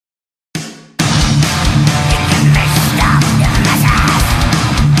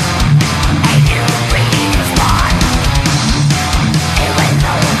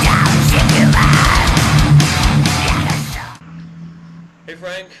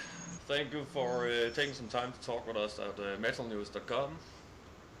Thank you for taking some time to talk with us at MetalNewz.com.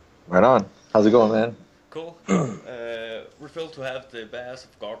 Right on. How's it going, man? Cool. We're thrilled to have the Bass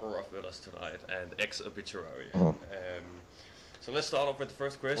of Gorgoroth with us tonight and Ex-Obituary. Mhm. So let's start off with the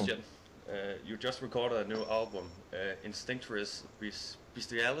first question. You just recorded a new album, Instinctus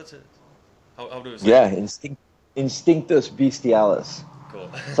Bestialis. How do you say Yeah, it? Instinctus Bestialis. Cool.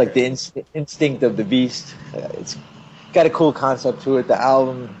 It's like the instinct of the beast. It's got a cool concept to it. The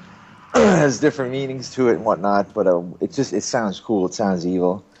album has different meanings to it and whatnot, but it sounds cool. It sounds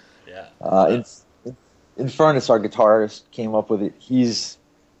evil. Yeah. Uh, Infernus, our guitarist, came up with it. He's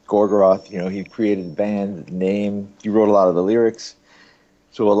Gorgoroth. He created the band, the name. He wrote a lot of the lyrics.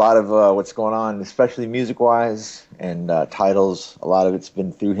 So a lot of what's going on, especially music-wise and titles, a lot of it's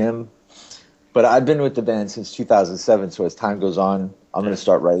been through him. But I've been with the band since 2007, so as time goes on, I'm going to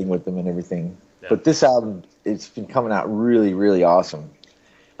start writing with them and everything. Yeah. But this album, it's been coming out really, really awesome.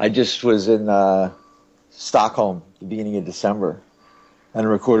 I just was in Stockholm at the beginning of December and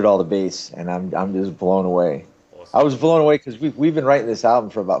recorded all the bass, and I'm just blown away. Awesome. I was blown away because we've been writing this album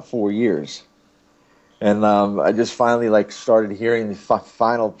for about 4 years. And I just finally started hearing the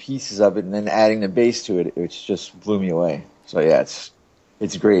final pieces of it and then adding the bass to it, which just blew me away. So yeah,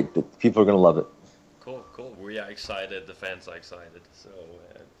 it's great. People are going to love it. Cool. We are excited. The fans are excited. So,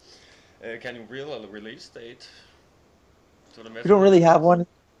 can you reveal a release date to the We don't really have one.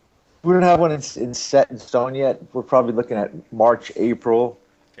 We don't have one in set in stone yet. We're probably looking at March, April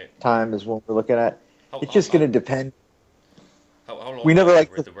time is what we're looking at. It's just going to depend. How long We never are you like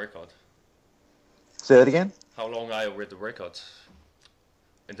with to the record? say that again. How long are you with the record?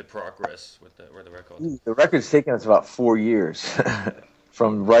 In the progress with the record? The record's taken us about 4 years.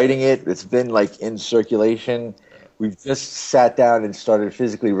 From writing it, it's been in circulation. We've just sat down and started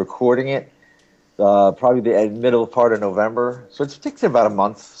physically recording it. Probably the middle part of November. So it's taken about a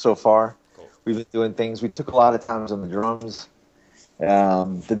month so far. Cool. We've been doing things. We took a lot of times on the drums.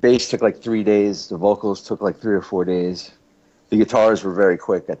 The bass took 3 days. The vocals took 3 or 4 days. The guitars were very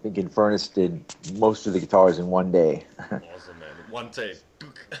quick. I think Infernus did most of the guitars in 1 day. Awesome, man. One take.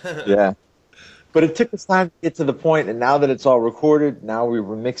 Yeah. But it took us time to get to the point, and now that it's all recorded, now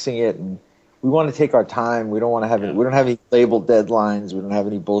we're mixing it, and we want to take our time. We don't want to have we don't have any labeled deadlines. We don't have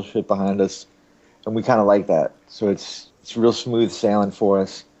any bullshit behind us, and we kind of like that. So it's real smooth sailing for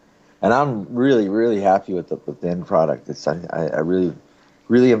us, and I'm really, really happy with the end product. I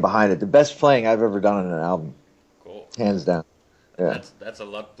really am behind it. The best playing I've ever done on an album. Cool. Hands down. Yeah. That's a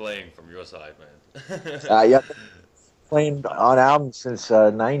lot playing from your side, man. Yeah. Playing on albums since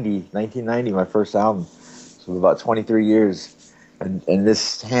 1990, my first album. So about 23 years. And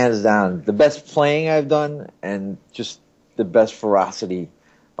this, hands down, the best playing I've done and just the best ferocity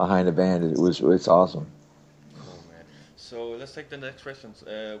behind the band. It's awesome. Cool, man. So let's take the next questions.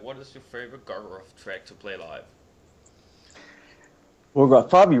 What is your favorite Gorgoroth track to play live? Well,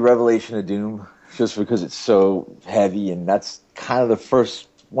 probably Revelation of Doom, just because it's so heavy, and that's kind of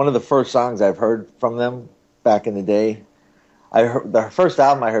one of the first songs I've heard from them back in the day. The first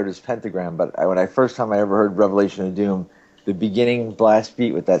album I heard was Pentagram, but when I first time I ever heard Revelation of Doom, the beginning blast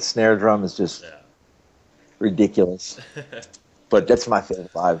beat with that snare drum is just ridiculous. But that's my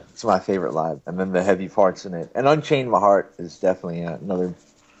favorite live. It's my favorite live, and then the heavy parts in it. And Unchained My Heart is definitely another.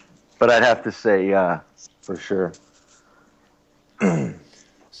 But I'd have to say, for sure.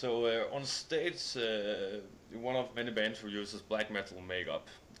 So on stage, one of many bands who uses black metal makeup.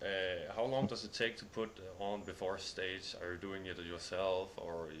 How long does it take to put on before stage? Are you doing it yourself,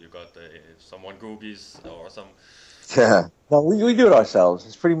 or you got someone googies or some? Yeah, no, we do it ourselves.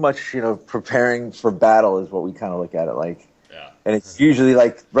 It's pretty much preparing for battle is what we kind of look at it like. Yeah. And it's usually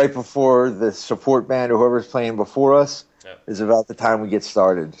right before the support band or whoever's playing before us is about the time we get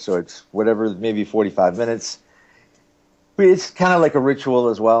started. So it's whatever, maybe 45 minutes. But it's kind of like a ritual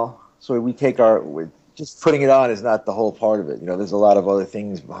as well. So we take just putting it on is not the whole part of it. There's a lot of other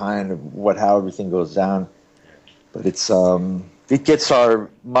things behind how everything goes down. But it gets our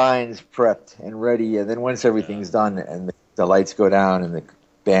minds prepped and ready. And then once everything's done and the lights go down and the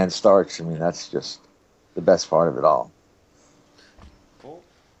band starts, that's just the best part of it all. Cool.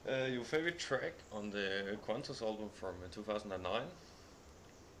 Your favorite track on the Quantos album from 2009?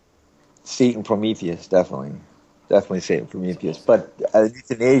 Satan Prometheus, definitely. Definitely Satan Prometheus. But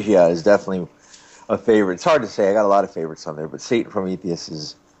Euthanasia is definitely a favorite. It's hard to say. I got a lot of favorites on there, but Satan Prometheus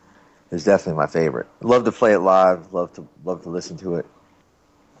is definitely my favorite. I love to play it live. Love to listen to it.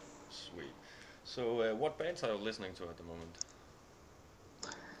 Sweet. So, what bands are you listening to at the moment?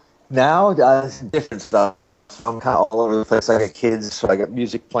 Now, different stuff. I'm kind of all over the place. I got kids, so I got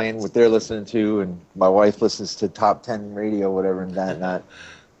music playing what they're listening to, and my wife listens to top 10 radio, whatever, and that.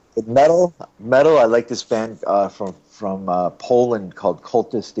 Metal. I like this band from Poland called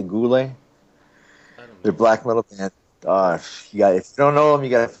Cultus de Gule. I don't They're know. black metal band. If you don't know them, you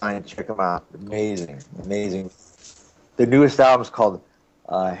gotta check them out. Cool. Amazing, amazing. The newest album is called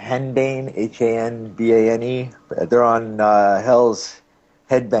Handbane, Hanbane. They're on Hell's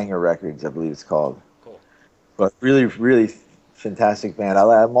Headbanger Records, I believe it's called. Cool. But really, really fantastic band.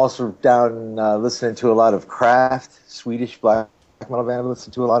 I'm also down listening to a lot of Kraft, Swedish black metal band. I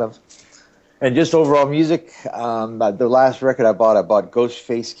listen to a lot of, and just overall music. The last record I bought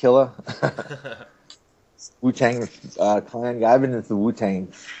Ghostface Killer, Wu-Tang Clan guy. I've been into the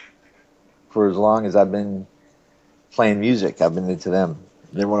Wu-Tang for as long as I've been playing music. I've been into them.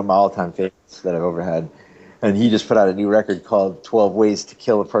 They're one of my all-time favorites that I've ever had. And he just put out a new record called 12 Ways to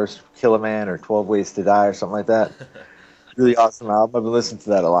Kill a Man, or 12 Ways to Die, or something like that. Really awesome album. I've been listening to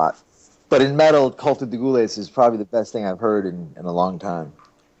that a lot. But in metal, Cult of the Gules is probably the best thing I've heard in a long time.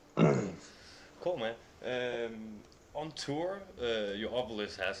 Cool, man. On tour, your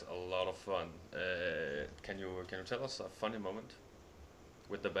obelisk has a lot of fun. Can you tell us a funny moment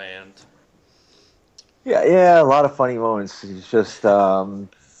with the band? Yeah, a lot of funny moments. It's just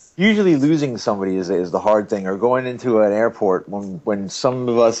usually losing somebody is the hard thing, or going into an airport when some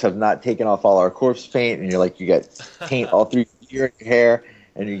of us have not taken off all our corpse paint, and you got paint all through your hair,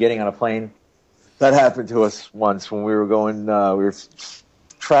 and you're getting on a plane. That happened to us once when we were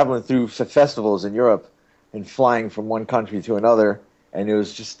traveling through festivals in Europe and flying from one country to another, and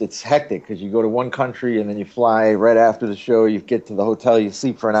it's hectic because you go to one country and then you fly right after the show. You get to the hotel, you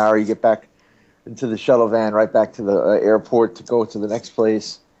sleep for an hour, you get back into the shuttle van right back to the airport to go to the next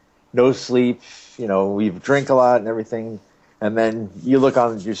place. No sleep, we drink a lot and everything. And then you look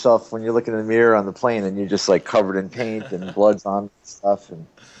on yourself when you're looking in the mirror on the plane, and you're just like covered in paint and blood's on and stuff. And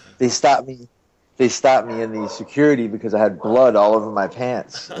they stopped me in the security because I had blood all over my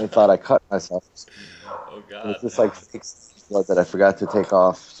pants. They thought I cut myself. Oh It was God. just like fake blood that I forgot to take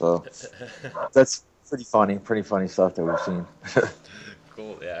off. So that's pretty funny stuff that we've seen.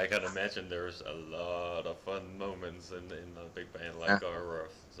 Cool. Yeah, I can imagine there's a lot of fun moments in a big band like Yeah.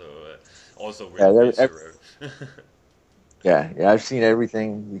 Gorgoroth. So also with Yeah, Obituary. yeah, I've seen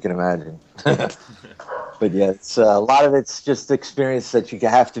everything you can imagine. But yeah, it's a lot of it's just experience that you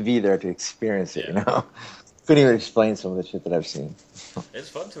have to be there to experience it. Yeah. Couldn't even explain some of the shit that I've seen. It's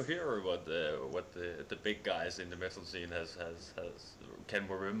fun to hear what the big guys in the metal scene has can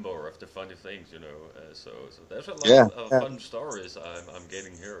remember of the funny things, So there's a lot Yeah, of yeah, fun stories I'm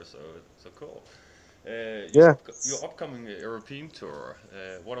getting here. So cool. yeah. Your upcoming European tour.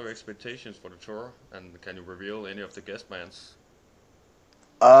 What are your expectations for the tour? And can you reveal any of the guest bands?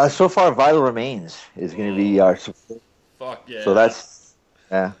 So far, Vital Remains is going to be Oh, our support. fuck So yeah! that's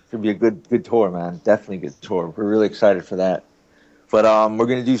should be a good tour, man. Definitely good tour. We're really excited for that. But we're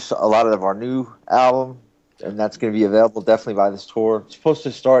going to do a lot of our new album, Yeah. and that's going to be available definitely by this tour. It's supposed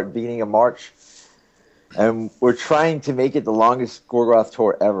to start beginning of March, and we're trying to make it the longest Gorgoroth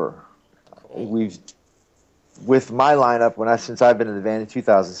tour ever. Cool. We've With my lineup, since I've been in the band in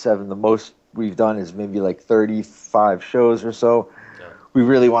 2007, the most we've done is maybe like 35 shows or so. Yeah. We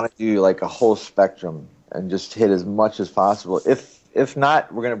really want to do like a whole spectrum and just hit as much as possible. If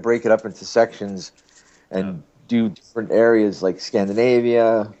not, we're going to break it up into sections Yeah. and do different areas like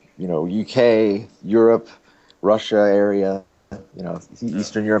Scandinavia, UK, Europe, Russia area, Yeah.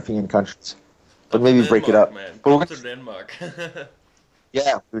 Eastern European countries. But Up to maybe break it Denmark, up. man. But Come to Denmark.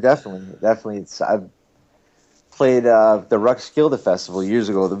 yeah, we definitely. I've played the Roskilde Festival years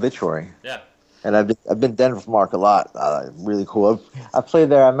ago with Obituary, Yeah. and I've been Denmark a lot. Really cool. I played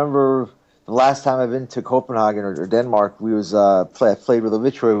there. I remember the last time I've been to Copenhagen or Denmark, I played with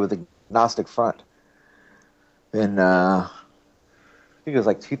Obituary with the Gnostic Front, in I think it was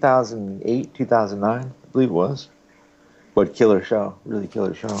like 2008, 2009, I believe it was. But killer show, really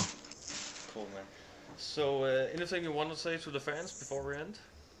killer show. Cool, man. So, anything you want to say to the fans before we end?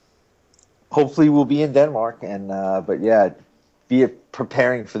 Hopefully we'll be in Denmark, and but yeah, be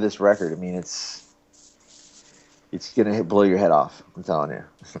preparing for this record. I mean, it's gonna blow your head off. I'm telling you.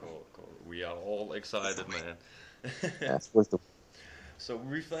 Cool, cool. We are all excited, man. Yeah, it's supposed to. So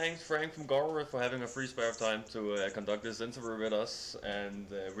we thank Frank from Gorgoroth for having a free spare time to conduct this interview with us, and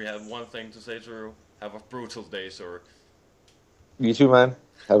we have one thing to say to you: have a brutal day, sir. You too, man.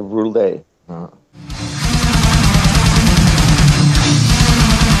 Have a brutal day.